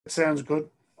Sounds good.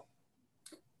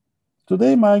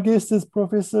 Today, my guest is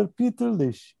Professor Peter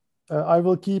Lish. I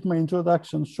will keep my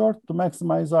introduction short to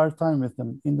maximize our time with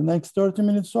him. In the next 30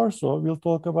 minutes or so, we'll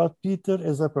talk about Peter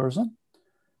as a person,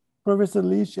 Professor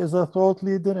Lish as a thought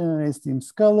leader and an esteemed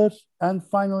scholar, and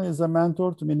finally as a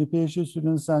mentor to many PhD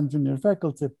students and junior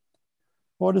faculty.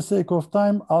 For the sake of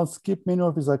time, I'll skip many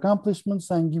of his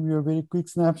accomplishments and give you a very quick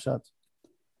snapshot.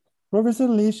 Professor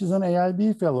Lish is an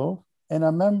AIB Fellow and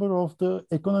a member of the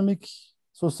Economic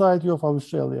Society of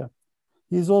Australia.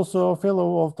 He is also a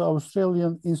Fellow of the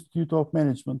Australian Institute of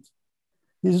Management.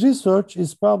 His research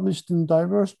is published in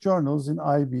diverse journals in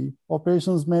IB,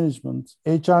 Operations Management,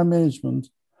 HR Management,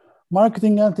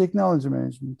 Marketing and Technology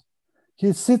Management.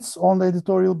 He sits on the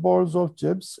editorial boards of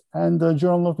JIBS and the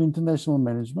Journal of International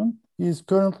Management. He is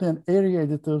currently an area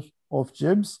editor of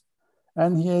JIBS,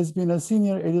 and he has been a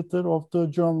senior editor of the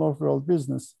Journal of World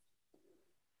Business.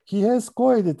 He has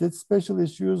co-edited special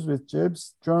issues with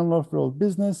JIBS, Journal of World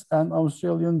Business, and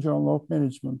Australian Journal of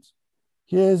Management.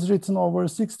 He has written over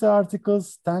 60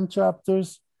 articles, 10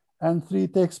 chapters, and 3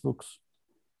 textbooks.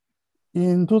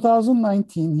 In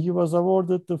 2019, he was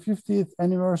awarded the 50th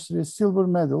anniversary silver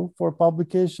medal for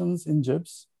publications in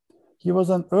JIBS. He was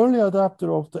an early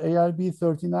adopter of the AIB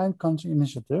 39 country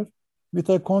initiative with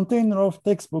a container of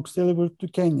textbooks delivered to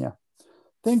Kenya.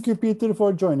 Thank you, Peter,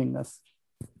 for joining us.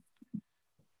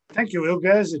 Thank you,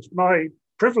 Ilgaz. It's my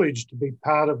privilege to be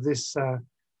part of this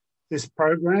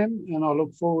program, and I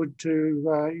look forward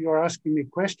to your asking me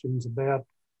questions about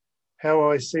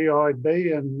how I see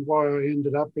IB and why I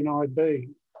ended up in IB.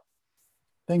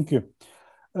 Thank you.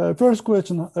 First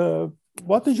question,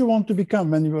 what did you want to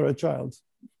become when you were a child?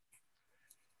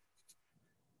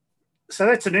 So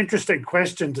that's an interesting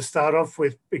question to start off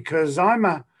with, because I'm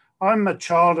a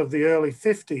child of the early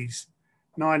 50s,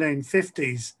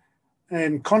 1950s,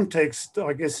 and context,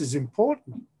 I guess, is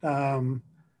important. And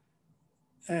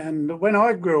when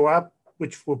I grew up,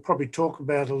 which we'll probably talk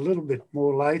about a little bit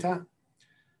more later,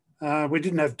 we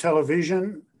didn't have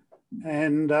television,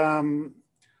 and I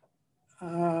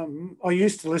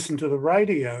used to listen to the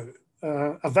radio,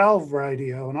 a valve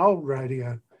radio, an old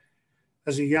radio,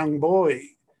 as a young boy.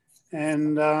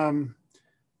 And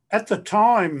at the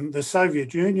time, the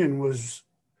Soviet Union was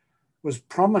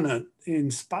prominent in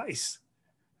space,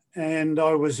 and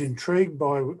I was intrigued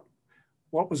by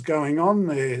what was going on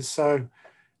there. So,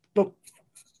 look,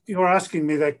 you're asking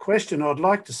me that question. I'd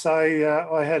like to say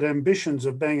I had ambitions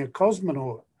of being a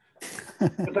cosmonaut,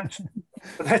 but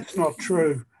that's not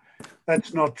true.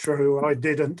 That's not true. I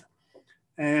didn't.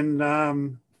 And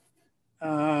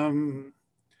going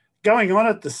on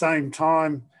at the same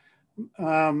time,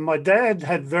 my dad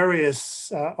had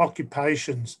various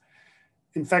occupations.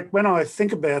 In fact, when I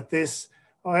think about this,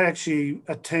 I actually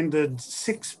attended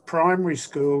 6 primary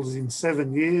schools in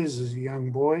 7 years as a young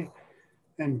boy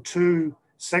and 2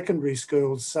 secondary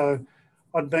schools. So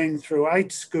I'd been through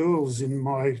 8 schools in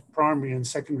my primary and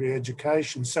secondary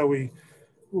education. So we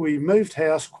moved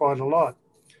house quite a lot.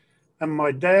 And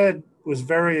my dad was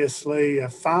variously a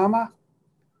farmer,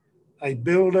 a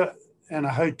builder, and a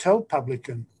hotel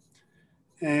publican.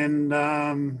 And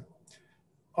I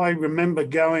remember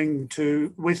going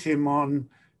with him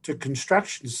to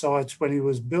construction sites when he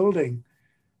was building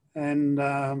and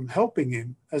helping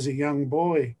him as a young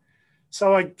boy.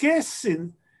 So I guess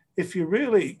if I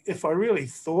really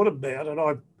thought about it,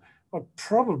 I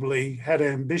probably had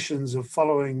ambitions of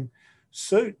following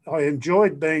suit. I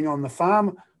enjoyed being on the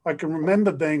farm. I can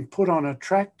remember being put on a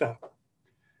tractor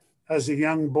as a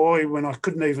young boy when I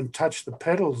couldn't even touch the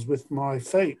pedals with my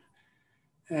feet.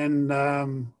 And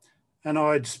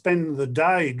I'd spend the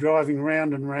day driving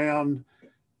round and round,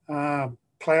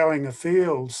 ploughing a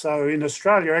field. So in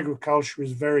Australia, agriculture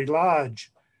is very large.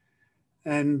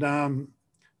 And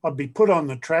I'd be put on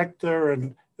the tractor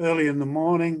and early in the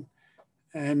morning,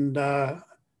 and my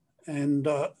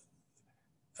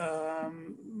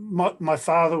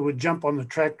father would jump on the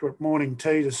tractor at morning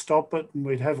tea to stop it, and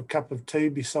we'd have a cup of tea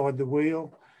beside the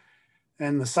wheel.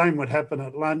 And the same would happen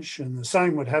at lunch, and the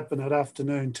same would happen at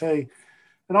afternoon tea.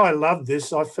 And I loved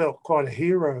this. I felt quite a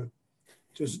hero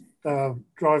just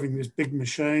driving this big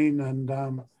machine. And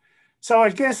so I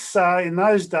guess in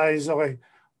those days, I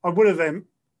would have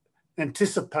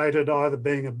anticipated either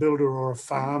being a builder or a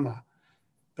farmer.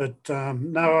 But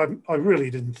no, I really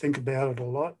didn't think about it a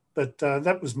lot. But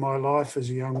that was my life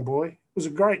as a young boy. It was a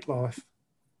great life.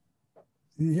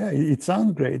 Yeah, it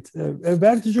sounds great.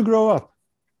 Where did you grow up?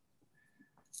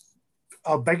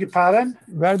 I beg your pardon?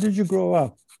 Where did you grow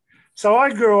up? So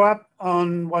I grew up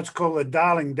on what's called the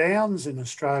Darling Downs in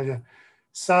Australia.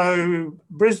 So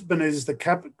Brisbane is the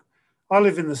capital. I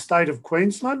live in the state of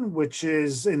Queensland, which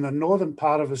is in the northern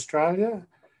part of Australia.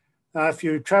 If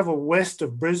you travel west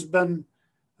of Brisbane,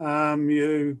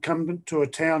 you come to a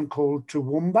town called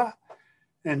Toowoomba,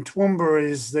 and Toowoomba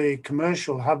is the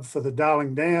commercial hub for the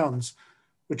Darling Downs,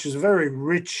 which is a very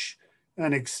rich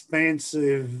and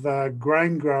expansive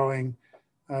grain growing,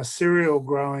 cereal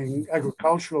growing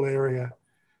agricultural area.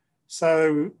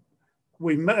 So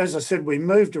as I said, we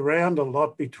moved around a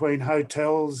lot between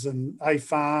hotels and a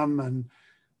farm and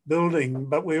building,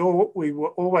 but we were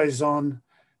always on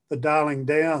the Darling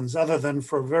Downs, other than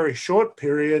for a very short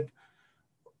period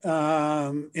in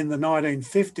the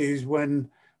 1950s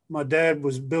when my dad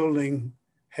was building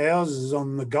houses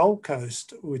on the Gold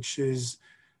Coast, which is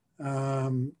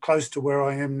close to where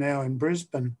I am now in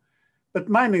Brisbane, but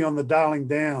mainly on the Darling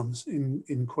Downs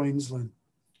in Queensland.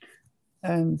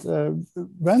 And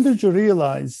when did you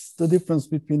realize the difference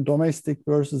between domestic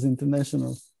versus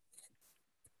international?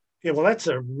 Yeah, well, that's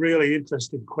a really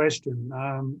interesting question,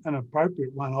 an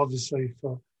appropriate one, obviously,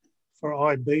 for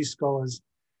IB scholars.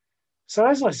 So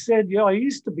as I said, yeah, I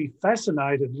used to be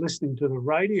fascinated listening to the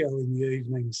radio in the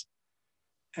evenings.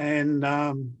 And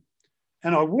I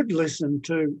would listen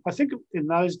to, I think in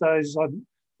those days, I'm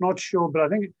not sure, but I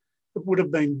think it would have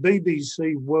been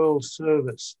BBC World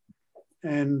Service.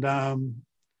 And I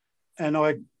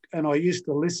used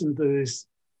to listen to this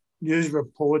news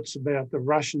reports about the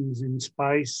Russians in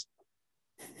space.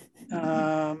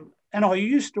 And I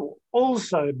used to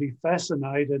also be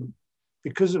fascinated,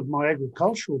 because of my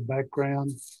agricultural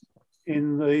background,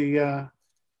 in the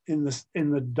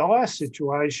dire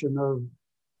situation of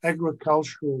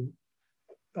agricultural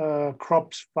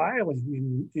crops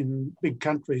failing in big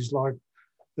countries like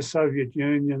the Soviet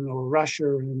Union or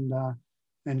Russia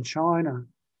and China.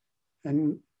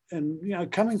 And you know,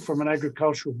 coming from an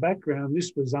agricultural background,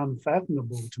 this was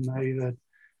unfathomable to me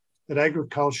that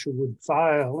agriculture would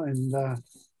fail and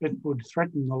it would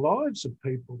threaten the lives of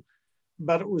people.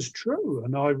 But it was true,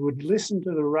 and I would listen to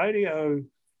the radio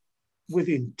with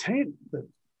intent that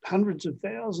hundreds of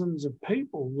thousands of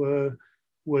people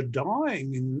were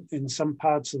dying in some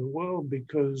parts of the world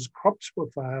because crops were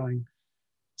failing.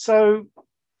 So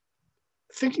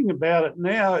thinking about it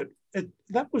now,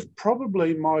 that was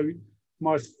probably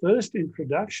my first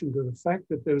introduction to the fact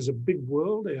that there was a big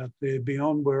world out there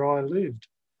beyond where I lived.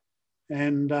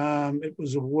 And it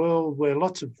was a world where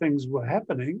lots of things were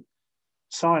happening,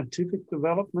 scientific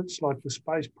developments like the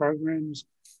space programs,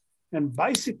 and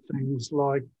basic things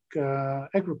like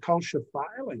agriculture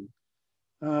failing.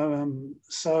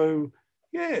 So,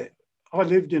 yeah, I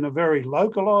lived in a very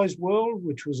localised world,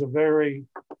 which was a very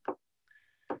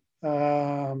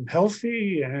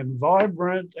healthy and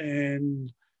vibrant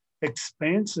and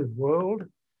expansive world.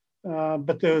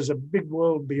 But there was a big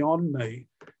world beyond me.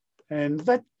 And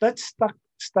that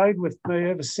stayed with me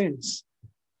ever since.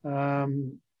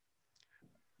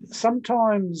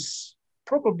 Sometimes,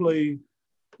 probably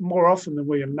more often than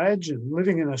we imagine,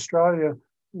 living in Australia,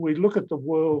 we look at the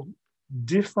world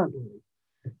differently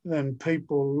than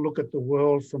people look at the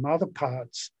world from other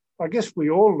parts. I guess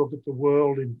we all look at the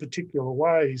world in particular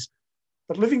ways,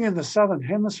 but living in the Southern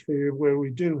Hemisphere where we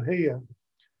do here,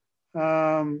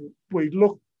 we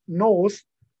look north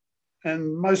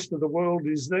and most of the world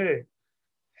is there.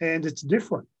 And it's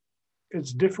different.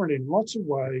 It's different in lots of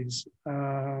ways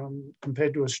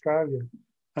compared to Australia.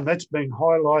 And that's been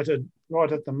highlighted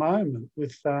right at the moment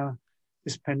with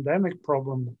this pandemic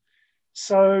problem.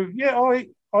 So, yeah,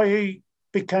 I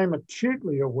became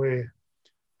acutely aware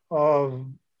of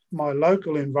my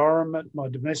local environment, my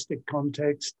domestic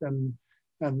context, and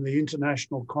the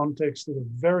international context at a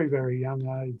very, very young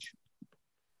age.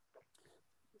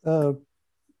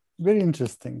 Very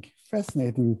interesting,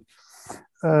 fascinating.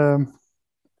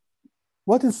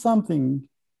 What is something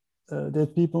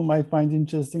that people might find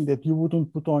interesting that you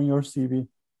wouldn't put on your CV?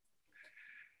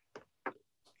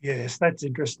 Yes, that's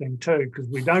interesting too, because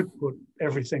we don't put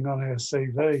everything on our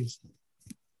CVs.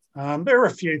 There are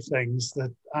a few things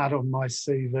that aren't on my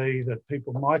CV that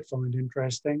people might find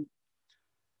interesting.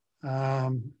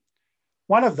 One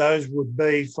of those would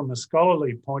be, from a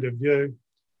scholarly point of view,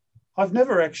 I've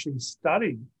never actually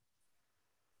studied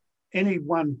any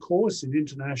one course in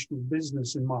international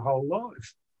business in my whole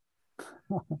life.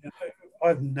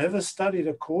 I've never studied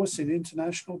a course in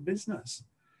international business.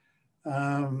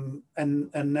 And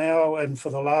now, and for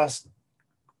the last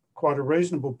quite a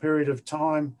reasonable period of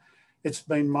time, it's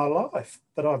been my life.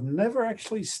 But I've never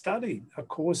actually studied a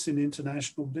course in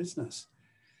international business.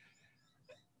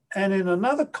 And in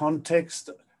another context,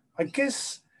 I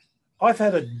guess I've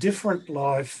had a different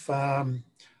life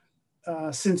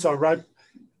since I wrote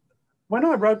when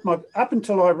I wrote up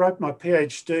until I wrote my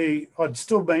PhD, I'd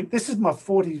still been, this is my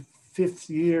 45th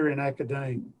year in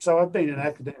academia. So I've been in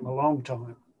academia a long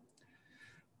time.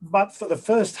 But for the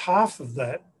first half of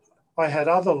that, I had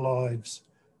other lives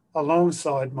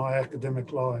alongside my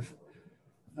academic life.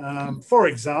 For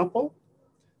example,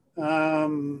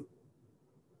 after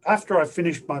I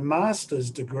finished my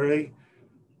master's degree,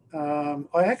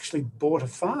 I actually bought a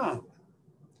farm,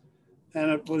 and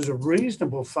it was a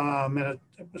reasonable farm, and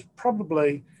it was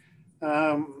probably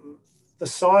the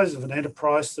size of an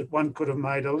enterprise that one could have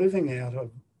made a living out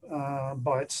of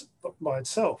by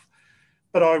itself.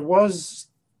 But I was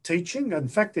teaching. In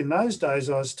fact, in those days,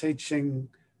 I was teaching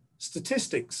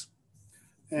statistics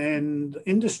and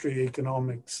industry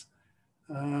economics.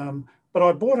 But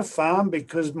I bought a farm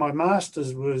because my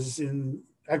master's was in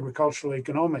agricultural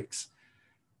economics.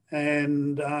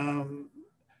 And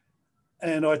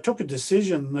I took a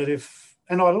decision that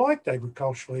and I liked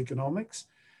agricultural economics,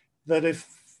 that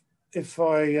if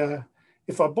I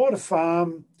bought a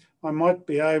farm, I might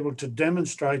be able to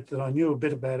demonstrate that I knew a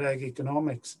bit about ag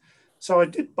economics. So I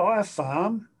did buy a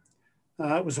farm.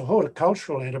 It was a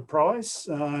horticultural enterprise.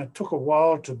 It took a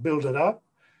while to build it up.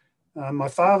 My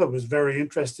father was very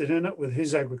interested in it with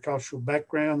his agricultural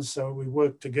background, so we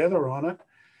worked together on it.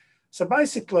 So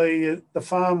basically, the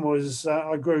farm was,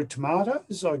 I grew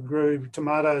tomatoes. I grew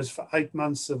tomatoes for 8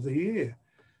 months of the year.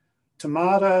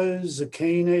 Tomatoes,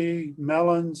 zucchini,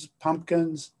 melons,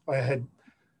 pumpkins. I had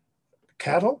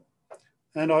cattle,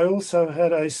 and I also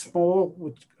had a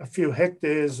few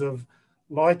hectares of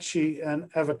lychee and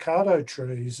avocado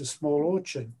trees, a small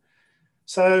orchard.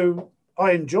 So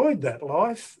I enjoyed that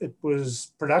life. It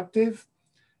was productive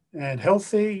and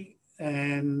healthy,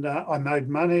 and I made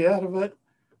money out of it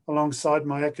alongside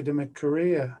my academic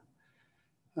career.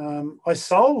 I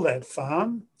sold that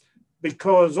farm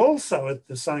because also at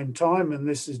the same time, and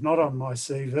this is not on my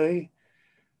CV,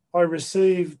 I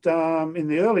received in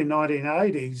the early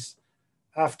 1980s,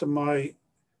 after my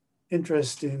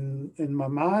interest in my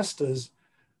master's,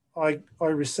 I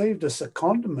received a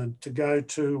secondment to go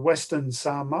to Western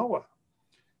Samoa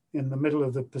in the middle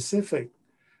of the Pacific.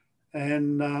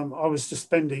 And I was to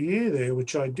spend a year there,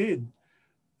 which I did.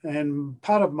 And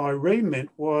part of my remit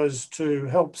was to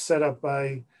help set up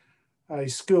a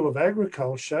school of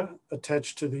agriculture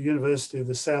attached to the University of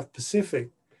the South Pacific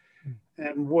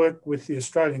and work with the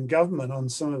Australian government on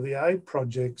some of the aid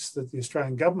projects that the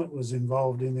Australian government was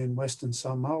involved in Western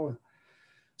Samoa.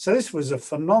 So this was a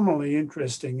phenomenally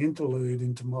interesting interlude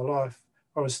into my life.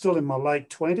 I was still in my late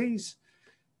 20s,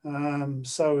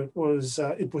 so it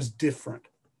was different.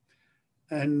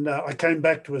 And I came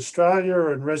back to Australia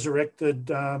and resurrected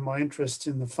my interest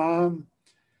in the farm.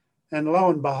 And lo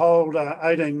and behold,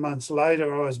 18 months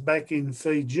later, I was back in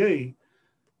Fiji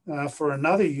for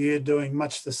another year doing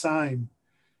much the same.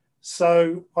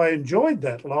 So I enjoyed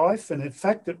that life. And in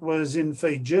fact, it was in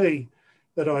Fiji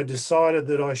that I decided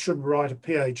that I should write a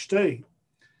PhD,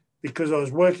 because I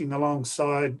was working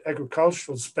alongside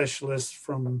agricultural specialists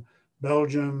from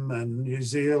Belgium and New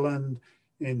Zealand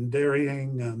in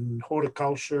dairying and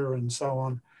horticulture and so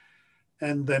on.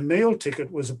 And their meal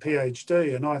ticket was a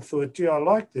PhD. And I thought, gee, I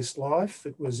like this life.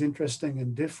 It was interesting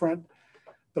and different,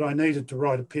 but I needed to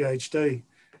write a PhD.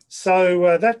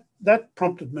 So that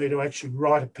prompted me to actually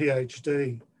write a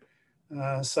PhD.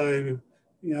 So,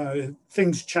 you know,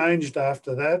 things changed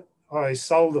after that. I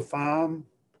sold the farm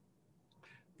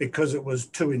because it was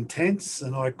too intense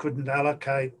and I couldn't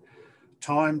allocate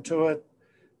time to it.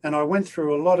 And I went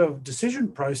through a lot of decision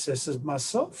processes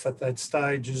myself at that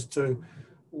stage as to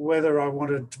whether I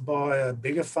wanted to buy a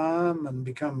bigger farm and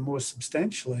become more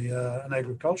substantially an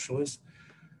agriculturalist,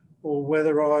 or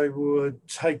whether I would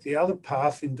take the other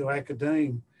path into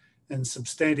academia and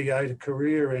substantiate a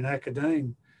career in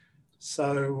academia.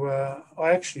 So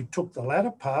I actually took the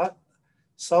latter part,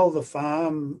 sold the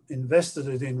farm, invested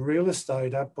it in real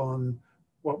estate up on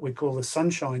what we call the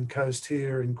Sunshine Coast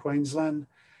here in Queensland.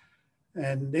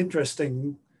 And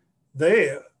interesting,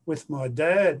 there with my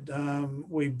dad,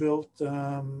 we built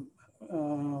home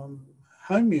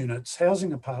units,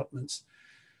 housing apartments.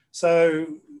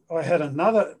 So I had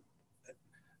another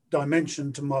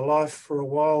dimension to my life for a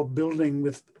while, building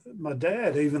with my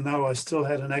dad, even though I still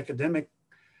had an academic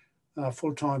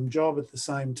full-time job at the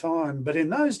same time. But in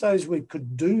those days, we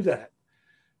could do that.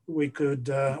 We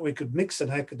could mix an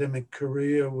academic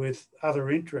career with other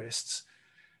interests.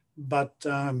 But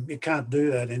you can't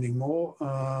do that anymore.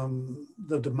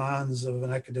 The demands of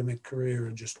an academic career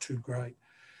are just too great.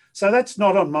 So that's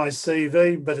not on my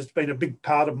CV, but it's been a big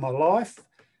part of my life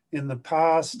in the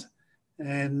past.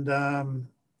 And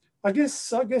I guess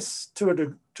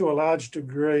to a large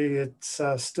degree, it's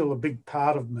still a big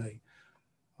part of me.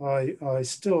 I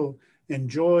still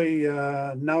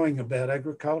enjoy knowing about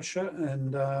agriculture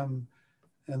and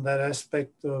that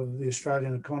aspect of the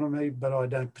Australian economy, but I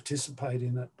don't participate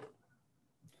in it.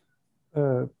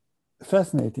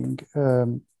 Fascinating.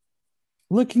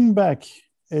 Looking back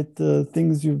at the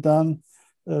things you've done,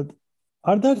 uh,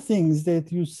 are there things that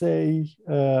you say,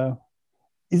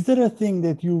 is there a thing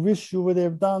that you wish you would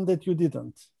have done that you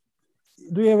didn't?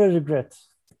 Do you have a regret?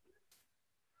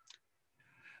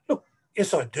 Look,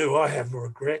 yes, I do. I have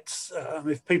regrets.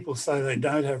 If people say they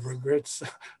don't have regrets,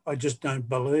 I just don't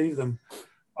believe them.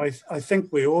 I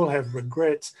think we all have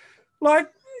regrets.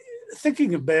 Like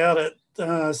thinking about it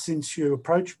since you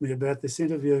approached me about this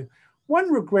interview, one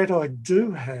regret I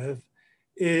do have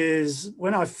is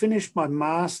when I finished my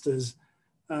master's,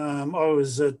 I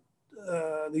was at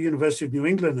the University of New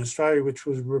England, Australia, which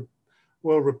was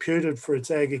well reputed for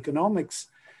its ag economics.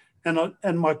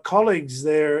 And my colleagues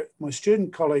there, my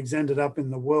student colleagues, ended up in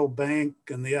the World Bank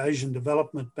and the Asian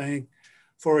Development Bank,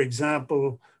 for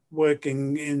example,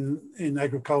 working in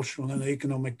agricultural and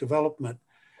economic development.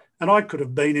 And I could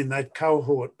have been in that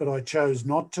cohort, but I chose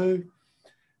not to.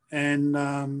 And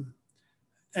I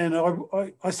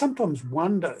sometimes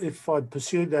wonder if I'd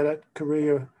pursued that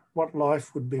career, what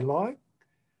life would be like.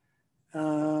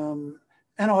 And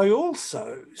I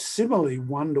also similarly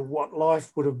wonder what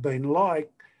life would have been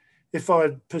like if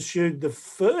I'd pursued the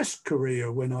first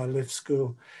career when I left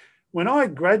school. When I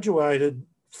graduated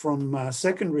from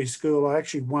secondary school, I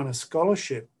actually won a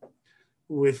scholarship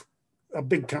with a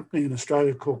big company in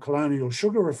Australia called Colonial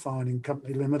Sugar Refining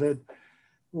Company Limited,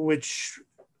 which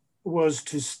was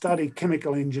to study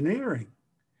chemical engineering.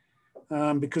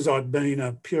 Because I'd been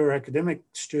a pure academic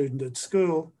student at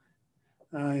school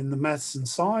in the maths and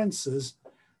sciences,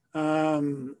 I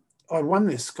won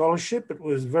this scholarship. It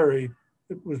was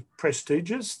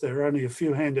prestigious. There are only a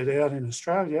few handed out in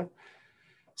Australia.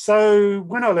 So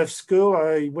when I left school,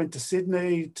 I went to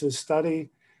Sydney to study.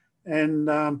 And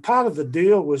part of the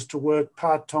deal was to work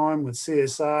part-time with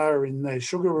CSR in their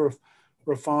sugar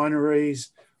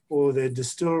refineries or their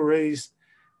distilleries.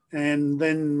 And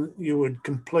then you would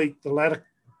complete the latter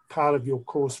part of your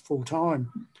course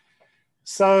full-time.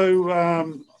 So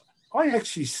I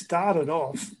actually started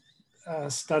off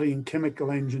studying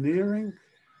chemical engineering.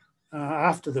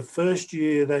 After the first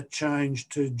year, that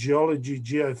changed to geology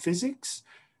geophysics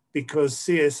because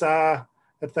CSR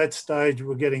at that stage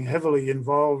were getting heavily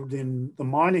involved in the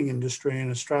mining industry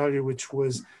in Australia, which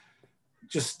was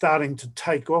just starting to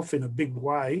take off in a big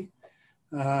way.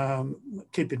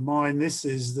 Keep in mind, this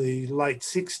is the late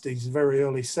 60s, very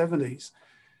early 70s.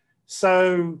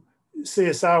 So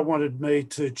CSR wanted me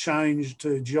to change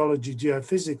to geology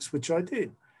geophysics, which I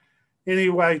did.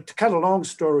 Anyway, to cut a long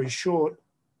story short,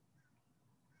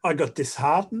 I got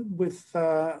disheartened with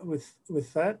that, with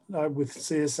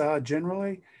CSR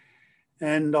generally,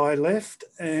 and I left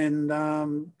and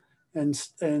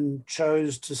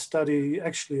chose to study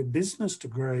actually a business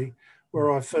degree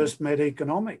where I first met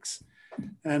economics,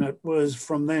 and it was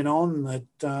from then on that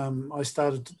I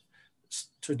started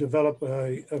to develop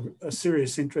a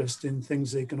serious interest in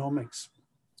things economics.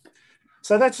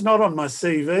 So that's not on my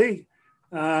CV.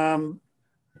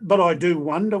 But I do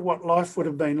wonder what life would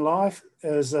have been like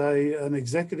as an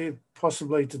executive,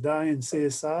 possibly today in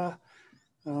CSR.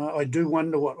 I do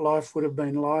wonder what life would have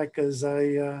been like as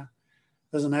an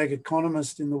ag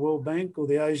economist in the World Bank or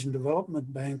the Asian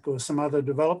Development Bank or some other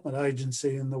development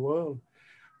agency in the world.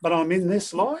 But I'm in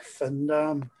this life, and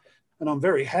I'm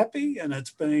very happy, and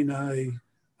it's been a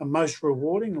most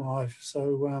rewarding life.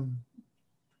 So.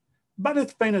 But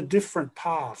it's been a different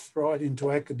path right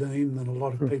into academia than a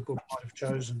lot of people might have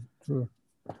chosen. True.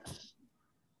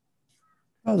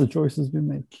 How the choices we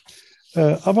make.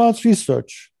 About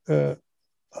research,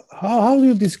 how do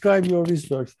you describe your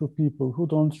research to people who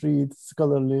don't read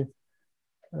scholarly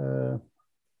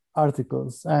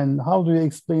articles? And how do you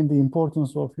explain the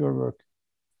importance of your work?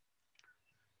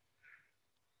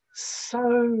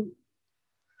 So,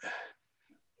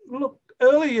 look,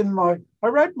 I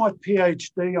wrote my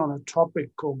PhD on a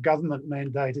topic called government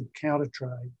mandated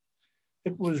countertrade.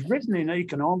 It was written in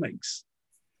economics,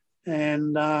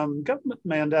 and government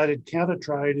mandated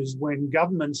countertrade is when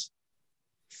governments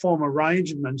form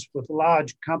arrangements with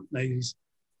large companies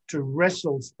to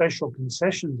wrestle special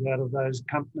concessions out of those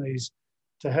companies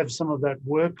to have some of that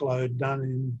workload done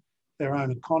in their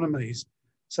own economies.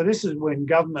 So this is when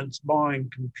governments buying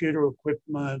computer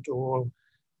equipment, or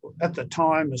at the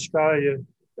time, Australia,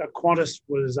 Qantas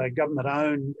was a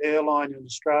government-owned airline in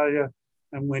Australia,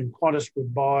 and when Qantas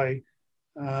would buy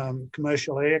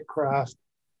commercial aircraft,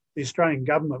 the Australian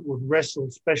government would wrestle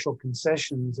special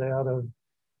concessions out of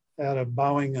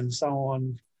Boeing and so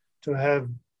on to have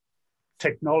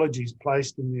technologies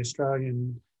placed in the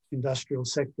Australian industrial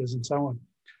sectors and so on.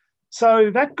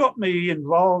 So that got me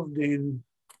involved in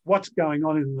what's going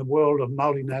on in the world of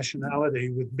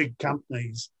multinationality with big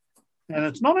companies. And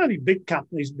it's not only big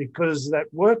companies, because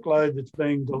that workload that's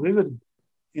being delivered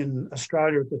in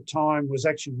Australia at the time was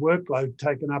actually workload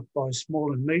taken up by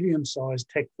small and medium-sized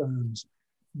tech firms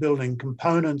building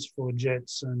components for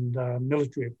jets and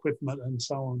military equipment and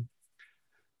so on.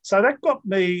 So that got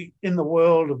me in the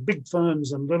world of big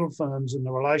firms and little firms and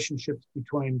the relationships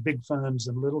between big firms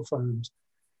and little firms.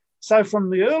 So from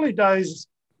the early days,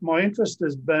 my interest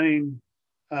has been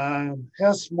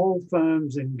how small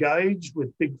firms engage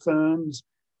with big firms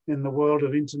in the world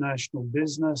of international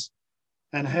business,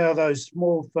 and how those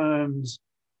small firms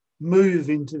move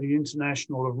into the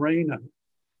international arena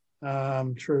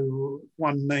through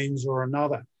one means or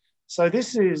another. So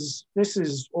this is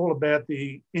all about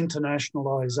the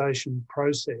internationalisation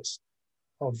process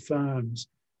of firms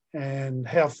and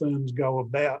how firms go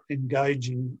about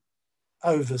engaging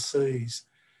overseas.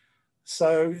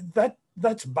 So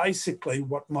that's basically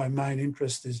what my main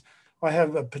interest is. I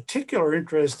have a particular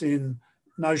interest in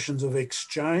notions of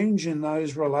exchange in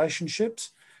those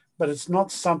relationships, but it's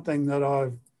not something that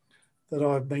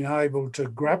I've been able to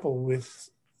grapple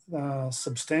with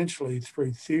substantially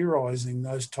through theorising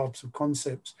those types of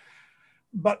concepts.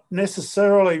 But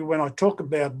necessarily, when I talk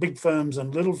about big firms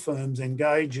and little firms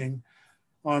engaging,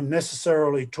 I'm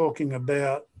necessarily talking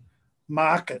about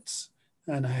markets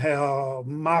and how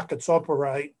markets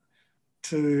operate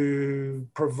to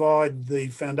provide the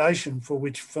foundation for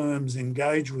which firms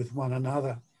engage with one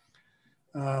another.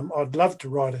 I'd love to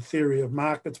write a theory of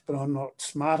markets, but I'm not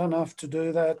smart enough to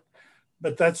do that.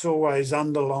 But that's always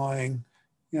underlying,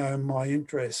 my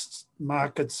interests,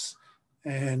 markets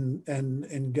and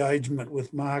engagement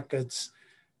with markets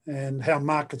and how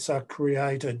markets are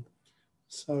created.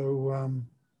 So,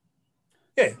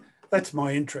 that's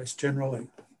my interest generally.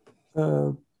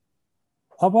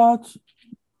 About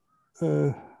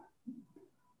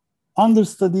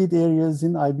understudied areas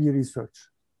in IB research,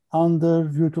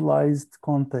 underutilized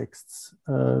contexts,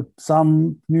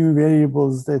 some new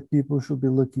variables that people should be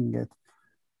looking at.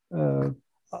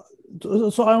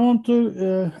 So I want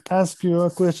to ask you a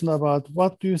question about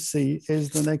what do you see as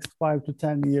the next 5 to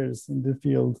 10 years in the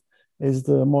field as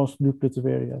the most lucrative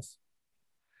areas?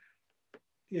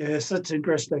 Yes, that's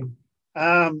interesting.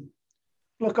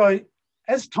 Look,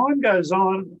 as time goes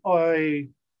on, I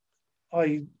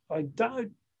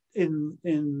don't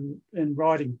in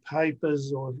writing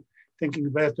papers or thinking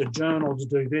about the journal to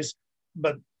do this,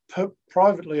 but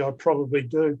privately I probably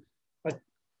do.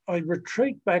 I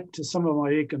retreat back to some of my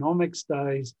economics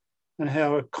days and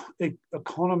how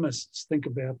economists think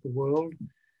about the world.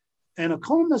 And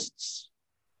economists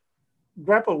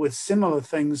grapple with similar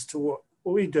things to what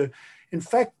we do. In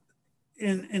fact,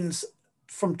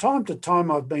 from time to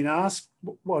time, I've been asked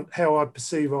how I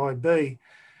perceive IB.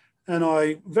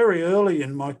 And very early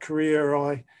in my career,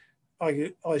 I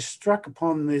struck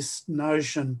upon this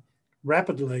notion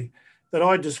rapidly that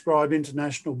I describe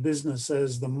international business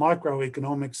as the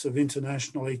microeconomics of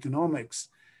international economics.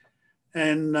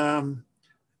 And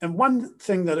one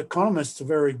thing that economists are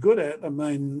very good at, I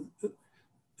mean,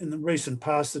 in the recent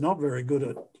past, they're not very good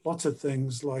at lots of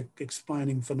things like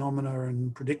explaining phenomena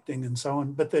and predicting and so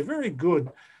on, but they're very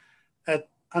good at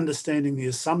understanding the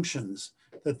assumptions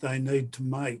that they need to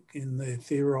make in their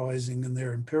theorising and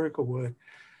their empirical work.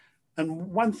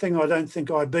 And one thing I don't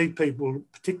think IB people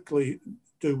particularly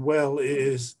do well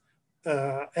is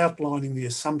outlining the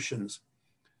assumptions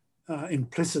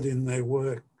implicit in their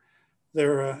work.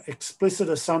 There are explicit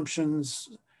assumptions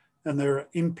and there are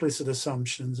implicit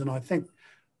assumptions. And I think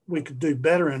we could do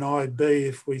better in IB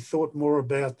if we thought more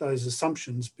about those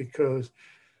assumptions, because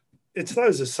it's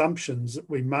those assumptions that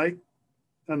we make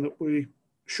and that we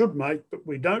should make, but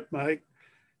we don't make,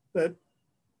 that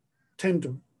tend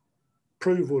to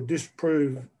prove or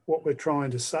disprove what we're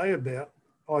trying to say about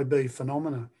IB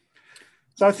phenomena.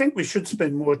 So I think we should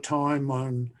spend more time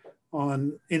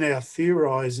in our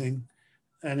theorising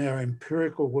and our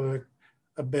empirical work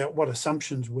about what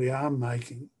assumptions we are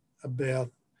making about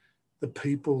the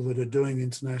people that are doing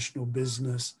international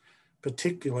business,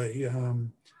 particularly,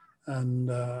 and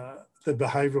the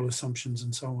behavioural assumptions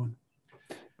and so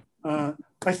on.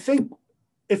 I think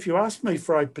if you ask me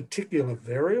for a particular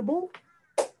variable,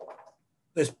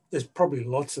 there's probably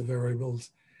lots of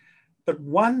variables, but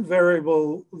one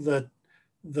variable or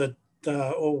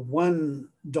one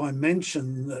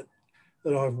dimension that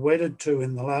I've wedded to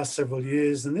in the last several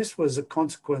years, and this was a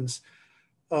consequence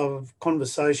of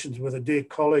conversations with a dear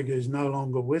colleague who's no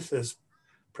longer with us,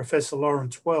 Professor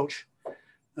Lawrence Welch,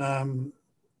 who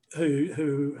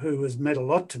has meant a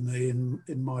lot to me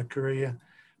in my career,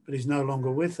 but he's no longer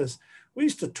with us. We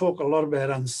used to talk a lot about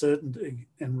uncertainty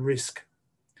and risk.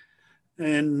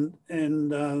 And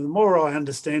the more I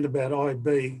understand about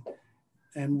IB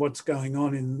and what's going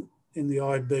on in the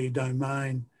IB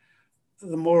domain,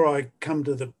 the more I come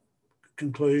to the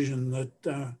conclusion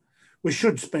that we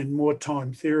should spend more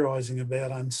time theorising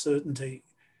about uncertainty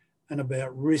and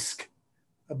about risk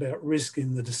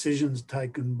in the decisions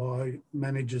taken by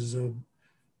managers of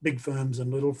big firms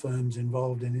and little firms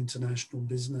involved in international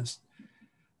business.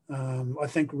 I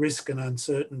think risk and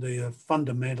uncertainty are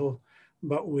fundamental,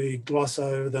 but we gloss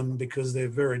over them because they're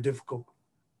very difficult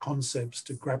concepts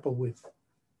to grapple with.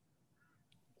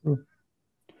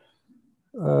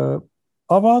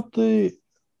 About the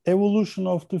evolution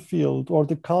of the field or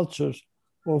the culture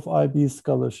of IB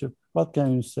scholarship, what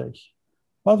can you say?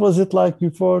 What was it like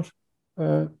before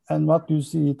and what do you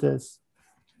see it as?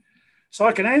 So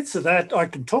I can answer that. I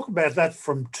can talk about that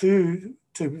from two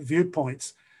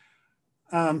viewpoints.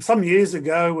 Some years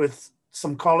ago with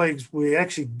some colleagues, we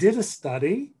actually did a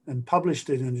study and published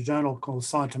it in a journal called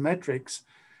Scientometrics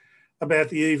about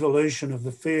the evolution of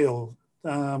the field.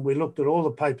 We looked at all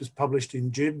the papers published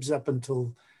in JIBS up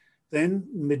until then,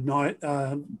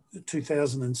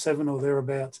 2007 or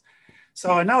thereabouts.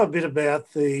 So I know a bit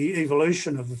about the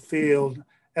evolution of the field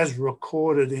as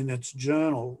recorded in its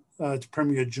journal, its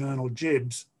premier journal,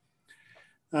 JIBS.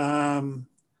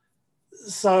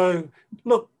 So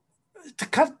look, to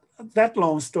cut that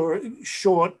long story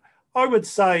short, I would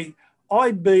say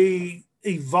IB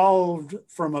evolved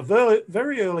from a very,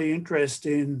 very early interest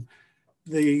in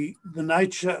the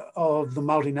nature of the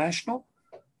multinational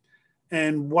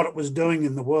and what it was doing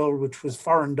in the world, which was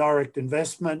foreign direct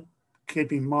investment.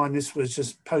 Keep in mind, this was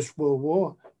just post-World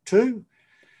War II.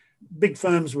 Big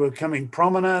firms were becoming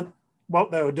prominent. What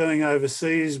they were doing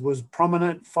overseas was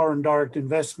prominent, foreign direct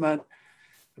investment.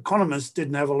 Economists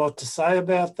didn't have a lot to say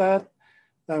about that.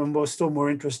 They were still more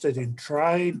interested in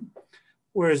trade,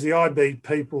 whereas the IB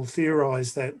people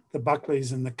theorised that the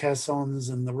Buckleys and the Cassons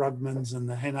and the Rugmans and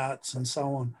the Hennarts and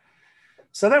so on.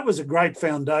 So that was a great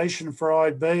foundation for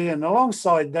IB. And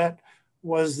alongside that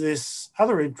was this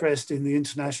other interest in the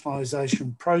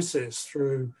internationalisation process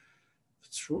through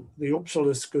the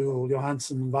Uppsala School,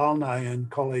 Johansson, Valne and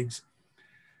colleagues.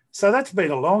 So that's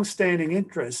been a long-standing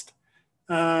interest.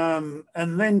 And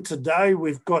then today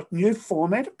we've got new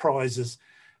form enterprises.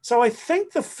 So I feel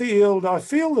the field,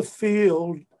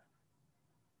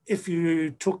 if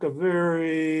you took a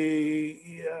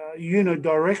very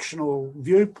unidirectional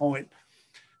viewpoint,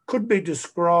 could be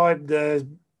described as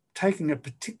taking a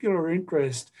particular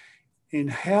interest in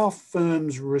how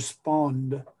firms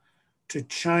respond to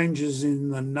changes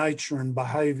in the nature and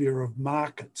behaviour of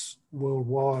markets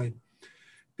worldwide.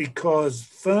 Because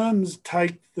firms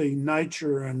take the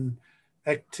nature and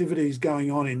activities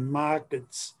going on in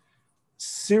markets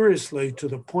seriously to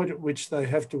the point at which they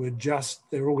have to adjust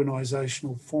their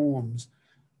organisational forms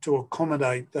to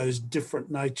accommodate those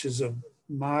different natures of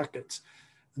markets.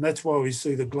 And that's why we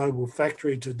see the global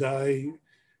factory today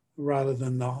rather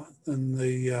than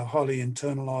the highly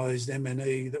internalised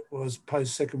M&E that was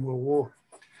post-Second World War.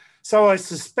 So I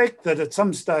suspect that at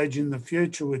some stage in the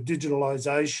future with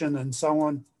digitalisation and so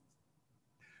on,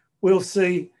 we'll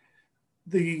see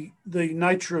the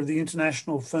nature of the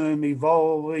international firm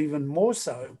evolve even more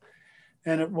so.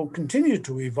 And it will continue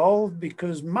to evolve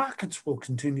because markets will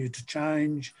continue to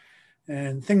change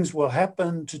and things will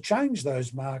happen to change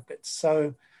those markets.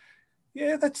 So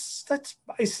yeah, that's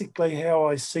basically how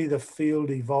I see the field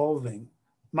evolving.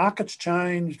 Markets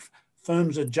change,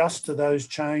 firms adjust to those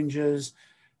changes,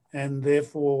 and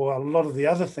therefore a lot of the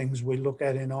other things we look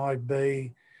at in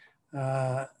IB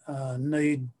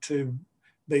need to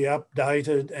be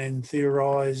updated and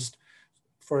theorised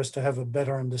for us to have a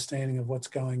better understanding of what's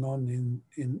going on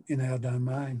in our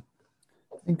domain.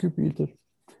 Thank you, Peter.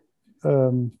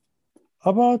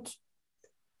 About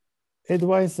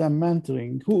advice and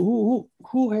mentoring,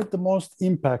 who had the most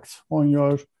impact on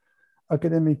your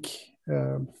academic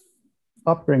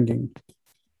upbringing?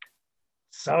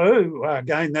 So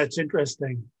again, that's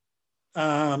interesting.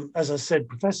 As I said,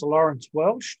 Professor Lawrence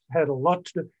Welch had a lot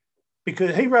to do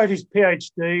because he wrote his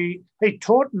PhD. He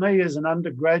taught me as an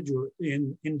undergraduate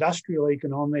in industrial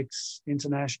economics,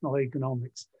 international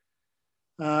economics.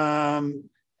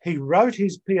 He wrote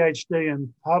his PhD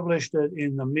and published it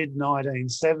in the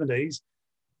mid-1970s.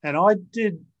 And I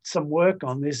did some work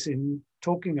on this in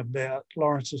talking about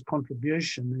Lawrence's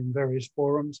contribution in various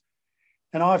forums.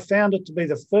 And I found it to be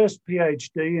the first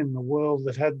PhD in the world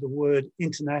that had the word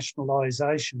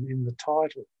internationalisation in the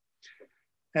title.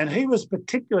 And he was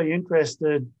particularly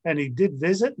interested, and he did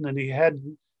visit, and he had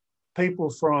people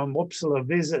from Uppsala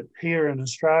visit here in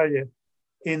Australia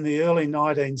in the early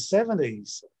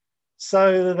 1970s.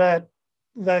 So that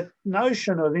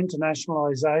notion of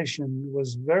internationalisation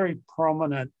was very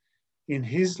prominent in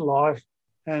his life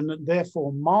and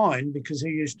therefore mine, because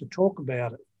he used to talk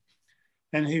about it.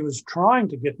 And he was trying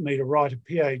to get me to write a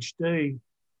PhD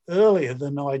earlier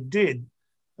than I did,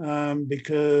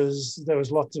 because there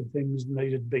was lots of things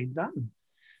needed to be done.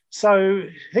 So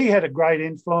he had a great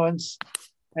influence.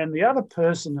 And the other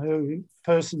persons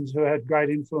who had great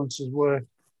influences were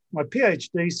my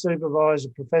PhD supervisor,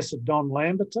 Professor Don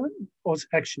Lamberton, was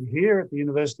actually here at the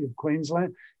University of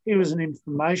Queensland. He was an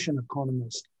information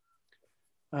economist,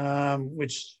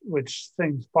 which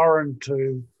seems foreign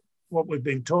to what we've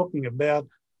been talking about,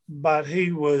 but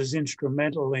he was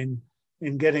instrumental in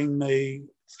getting me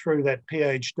through that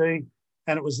PhD.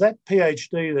 And it was that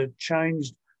PhD that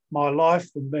changed my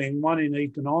life from being one in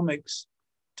economics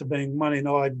to being one in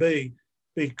IB,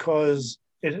 because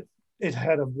it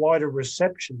had a wider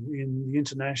reception in the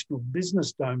international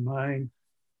business domain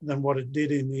than what it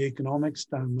did in the economics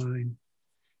domain.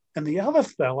 And the other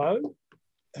fellow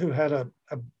who had a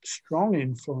strong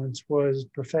influence was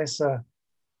Professor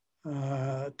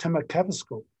Timo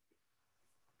Kavaskull,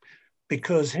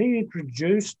 because he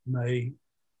introduced me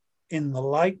in the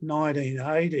late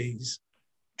 1980s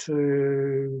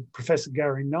to Professor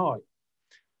Gary Knight,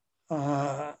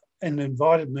 and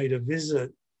invited me to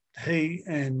visit he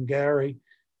and Gary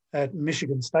at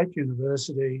Michigan State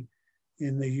University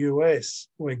in the US,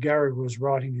 where Gary was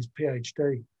writing his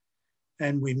PhD.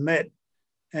 And we met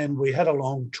and we had a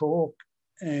long talk,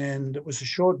 and it was a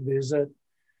short visit.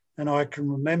 And I can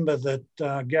remember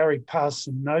that Gary passed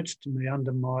some notes to me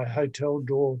under my hotel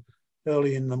door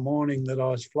early in the morning that I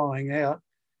was flying out.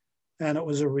 And it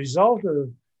was a result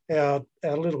of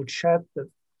our little chat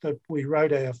that we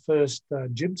wrote our first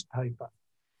JIBS paper.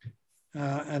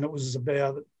 And it was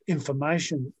about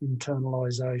information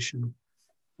internalisation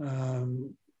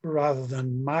rather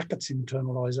than markets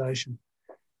internalisation.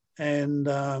 And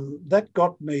that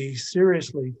got me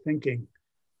seriously thinking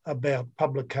about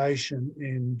publication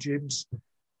in JIBS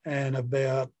and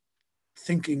about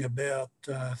thinking about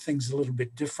things a little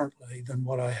bit differently than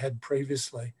what I had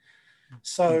previously.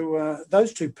 So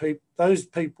those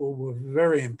people were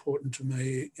very important to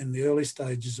me in the early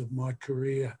stages of my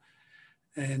career.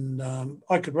 And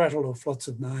I could rattle off lots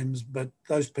of names, but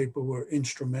those people were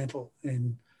instrumental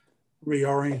in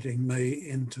reorienting me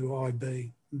into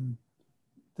IB.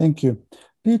 Thank you.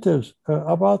 Peter,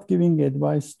 about giving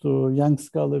advice to young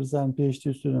scholars and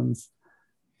PhD students,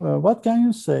 what can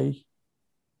you say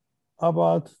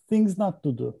about things not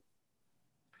to do?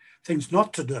 Things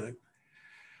not to do.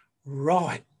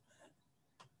 Right.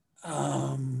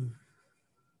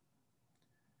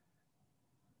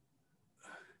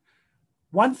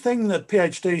 One thing that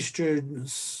PhD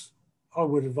students I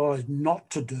would advise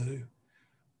not to do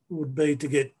would be to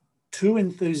get too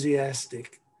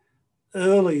enthusiastic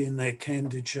early in their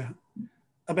candidature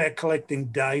about collecting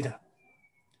data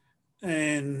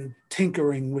and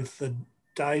tinkering with the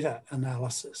data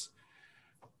analysis.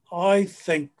 I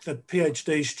think that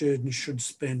PhD students should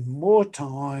spend more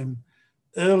time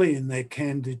early in their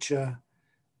candidature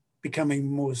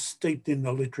becoming more steeped in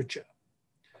the literature,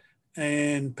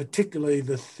 and particularly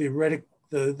the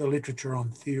literature on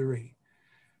theory.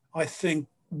 I think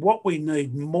what we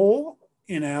need more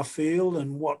in our field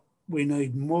and what we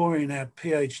need more in our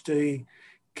PhD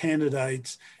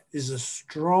candidates is a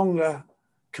stronger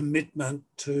commitment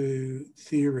to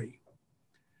theory.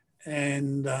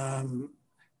 And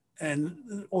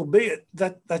albeit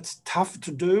that's tough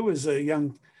to do as a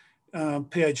young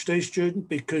PhD student,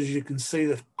 because you can see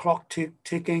the clock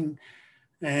ticking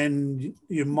and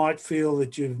you might feel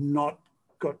that you've not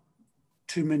got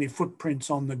too many footprints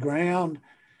on the ground.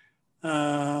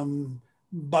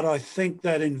 But I think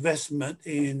that investment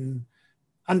in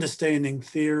understanding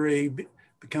theory,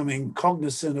 becoming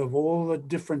cognizant of all the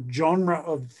different genre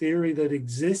of theory that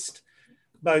exist,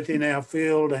 both in our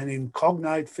field and in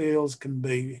cognate fields, can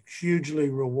be hugely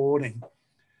rewarding,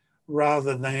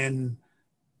 rather than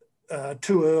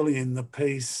too early in the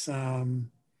piece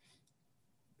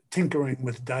tinkering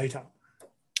with data.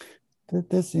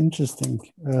 That's interesting.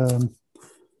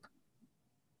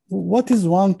 What is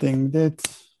one thing that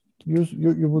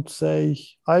you would say,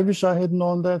 I wish I had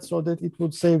known that so that it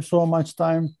would save so much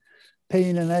time,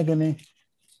 pain and agony,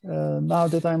 now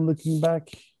that I'm looking back?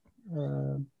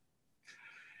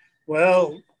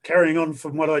 Well, carrying on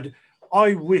from what I did,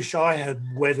 I wish I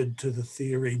had wedded to the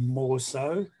theory more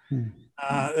so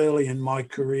early in my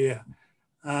career.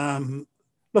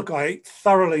 Look, I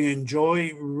thoroughly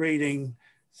enjoy reading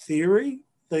theory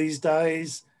these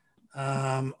days.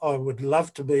 I would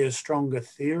love to be a stronger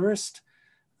theorist,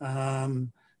 but,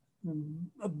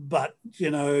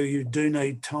 you do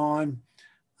need time.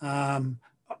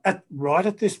 Right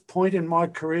at this point in my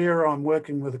career, I'm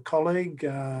working with a colleague,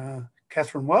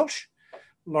 Catherine Welsh,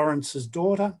 Lawrence's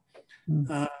daughter.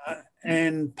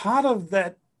 And part of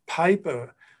that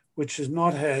paper, which has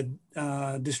not had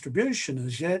distribution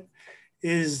as yet,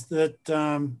 is that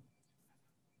the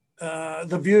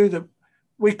view that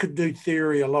we could do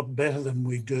theory a lot better than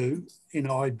we do in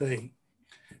IB.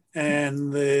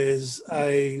 And there's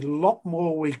a lot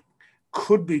more we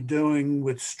could be doing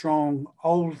with strong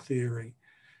old theory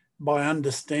by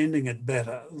understanding it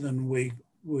better than we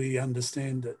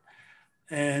understand it.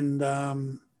 And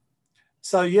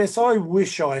so, yes, I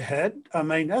wish I had. I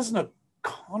mean, as an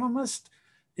economist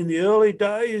in the early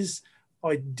days,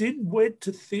 I did wed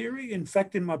to theory. In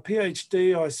fact, in my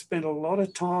PhD, I spent a lot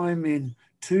of time in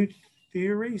two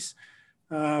theories,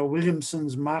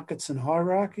 Williamson's markets and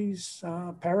hierarchies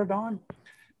paradigm,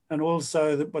 and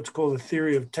also what's called the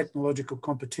theory of technological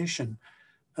competition.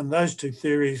 And those two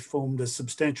theories formed a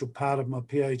substantial part of my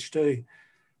PhD.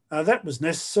 That was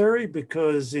necessary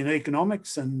because in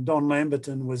economics, and Don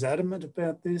Lamberton was adamant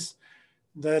about this,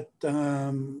 that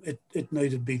it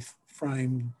needed to be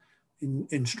framed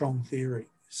in strong theory.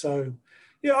 So,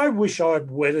 yeah, I wish I'd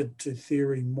wedded to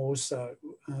theory more so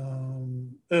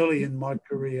early in my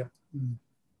career.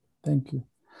 Thank you.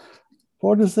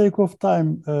 For the sake of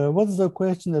time, what is the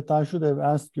question that I should have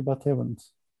asked you but haven't?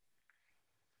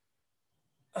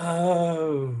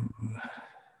 Oh.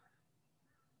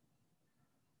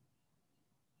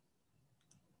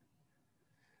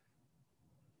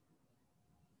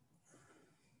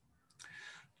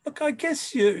 Look, I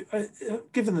guess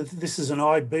given that this is an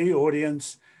IB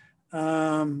audience,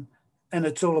 and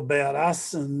it's all about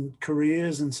us and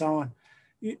careers and so on,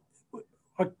 you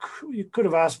could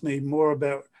have asked me more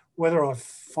about whether I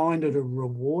find it a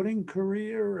rewarding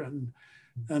career and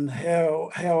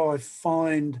how I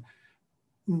find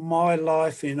my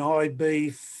life in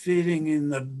IB fitting in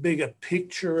the bigger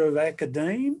picture of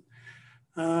academia.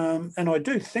 And I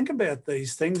do think about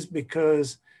these things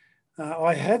because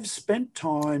I have spent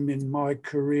time in my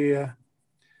career,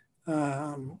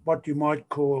 what you might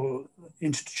call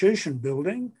institution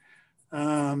building.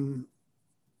 I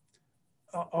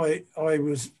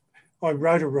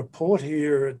wrote a report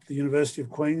here at the University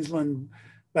of Queensland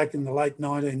back in the late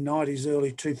 1990s,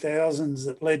 early 2000s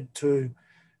that led to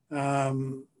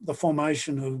the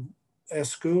formation of our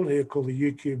school here called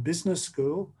the UQ Business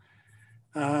School.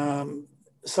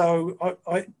 So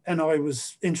I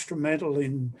was instrumental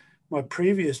in my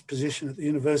previous position at the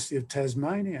University of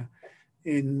Tasmania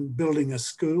in building a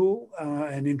school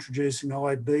and introducing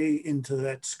IB into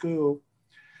that school.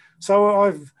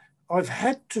 So I've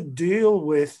had to deal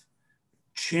with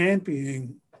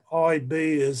championing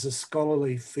IB as a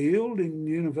scholarly field in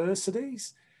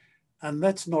universities, and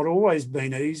that's not always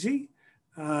been easy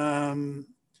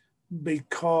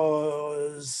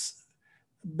because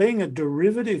being a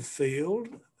derivative field,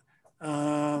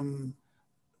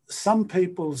 some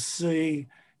people see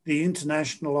the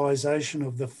internationalization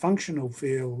of the functional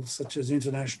fields, such as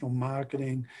international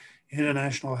marketing,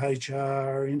 international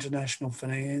HR, international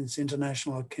finance,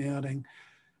 international accounting,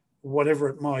 whatever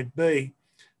it might be,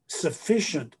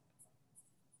 sufficient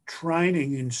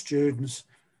training in students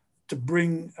to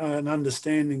bring an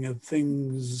understanding of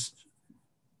things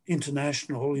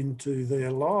international into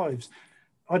their lives.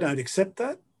 I don't accept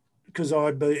that because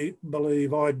I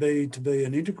believe IB to be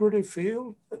an integrative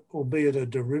field, albeit a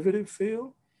derivative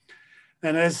field.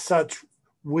 And as such,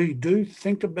 we do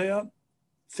think about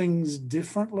things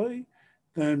differently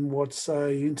than what,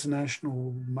 say,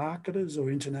 international marketers or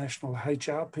international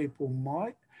HR people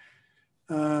might.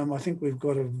 I think we've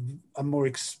got a more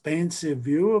expansive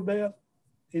view about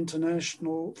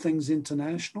international things,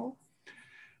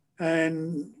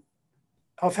 and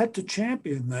I've had to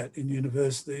champion that in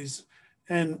universities,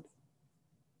 and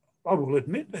I will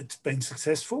admit it's been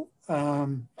successful.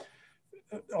 IB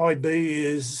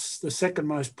is the second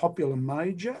most popular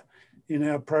major in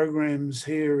our programs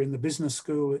here in the business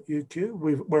school at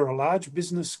UQ. We're a large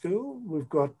business school. We've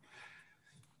got,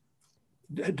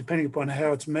 depending upon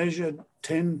how it's measured,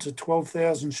 10 to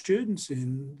 12,000 students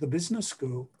in the business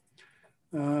school.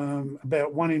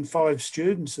 About 1 in 5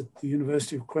 students at the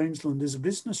University of Queensland is a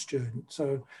business student.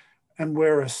 So, and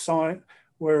we're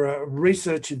a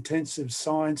research-intensive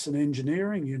science and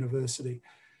engineering university.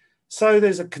 So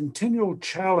there's a continual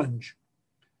challenge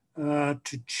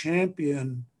to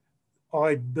champion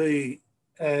IB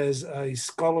as a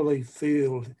scholarly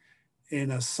field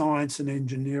in a science and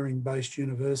engineering based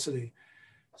university.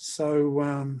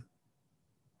 So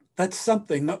that's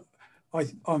something that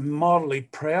I'm mildly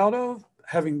proud of,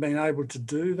 having been able to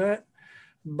do that.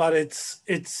 But it's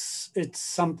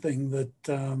something that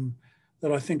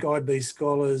that I think IB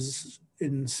scholars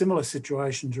in similar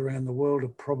situations around the world are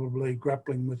probably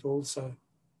grappling with also.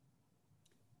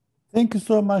 Thank you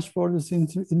so much for this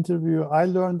interview. I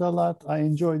learned a lot. I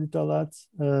enjoyed it a lot.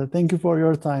 Thank you for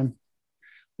your time.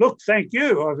 Look, thank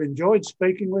you. I've enjoyed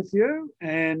speaking with you,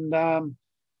 and I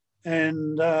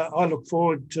look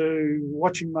forward to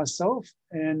watching myself.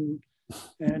 And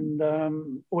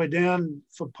we're down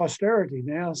for posterity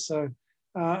now. So,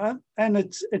 and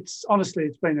it's honestly,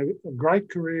 it's been a great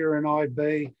career in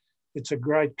IB. It's a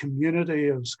great community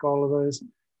of scholars,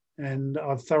 and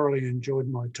I've thoroughly enjoyed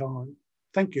my time.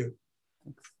 Thank you.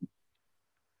 Thanks.